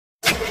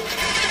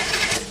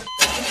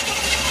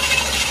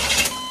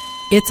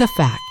It's a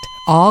fact.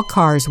 All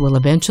cars will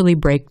eventually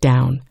break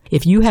down.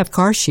 If you have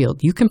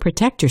CarShield, you can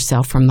protect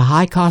yourself from the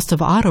high cost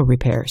of auto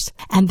repairs.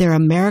 And they're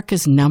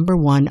America's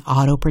 #1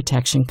 auto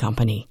protection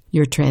company.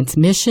 Your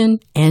transmission,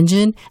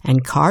 engine,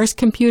 and car's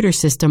computer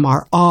system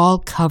are all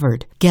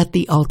covered. Get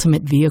the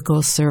ultimate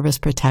vehicle service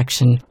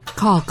protection.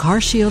 Call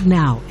CarShield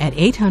now at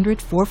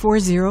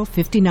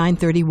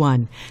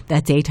 800-440-5931.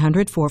 That's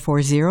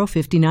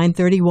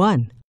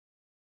 800-440-5931.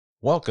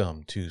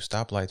 Welcome to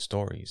Stoplight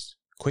Stories,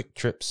 quick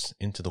trips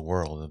into the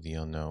world of the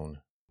unknown.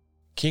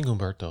 King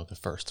Umberto I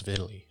of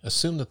Italy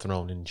assumed the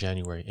throne in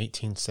January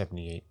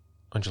 1878.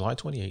 On July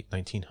 28,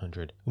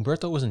 1900,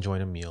 Umberto was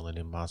enjoying a meal at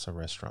a Masa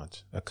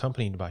restaurant,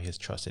 accompanied by his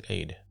trusted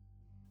aide.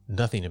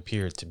 Nothing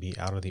appeared to be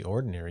out of the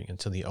ordinary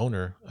until the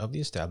owner of the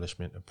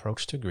establishment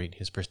approached to greet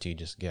his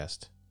prestigious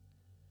guest.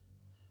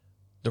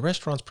 The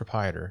restaurant's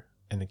proprietor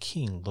and the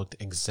king looked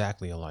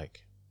exactly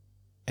alike.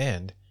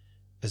 And,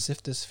 as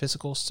if this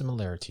physical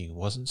similarity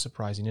wasn't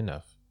surprising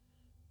enough,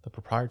 the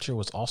proprietor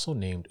was also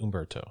named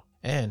Umberto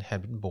and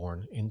had been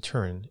born in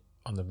Turin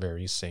on the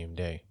very same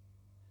day.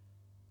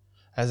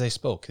 As they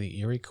spoke, the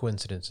eerie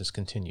coincidences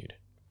continued.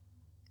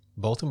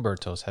 Both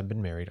Umbertos had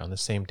been married on the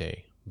same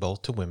day,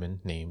 both to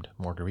women named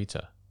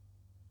Margherita.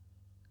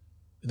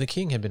 The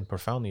king had been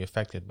profoundly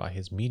affected by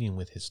his meeting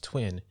with his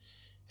twin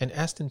and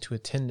asked him to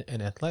attend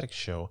an athletics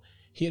show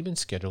he had been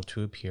scheduled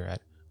to appear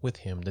at with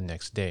him the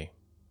next day.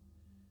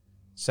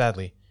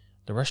 Sadly,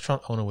 the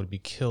restaurant owner would be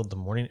killed the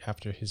morning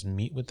after his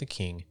meet with the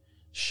king,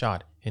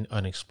 shot in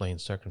unexplained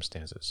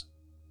circumstances.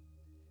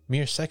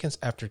 Mere seconds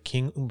after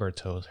King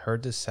Umberto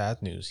heard this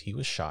sad news, he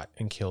was shot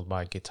and killed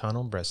by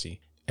Gaetano Bresci,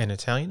 an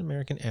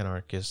Italian-American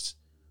anarchist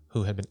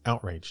who had been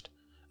outraged,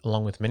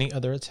 along with many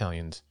other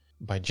Italians,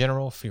 by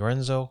General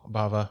Fiorenzo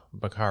Bava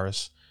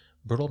Beccaris'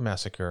 brutal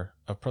massacre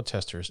of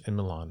protesters in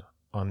Milan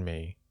on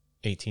May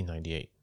 1898.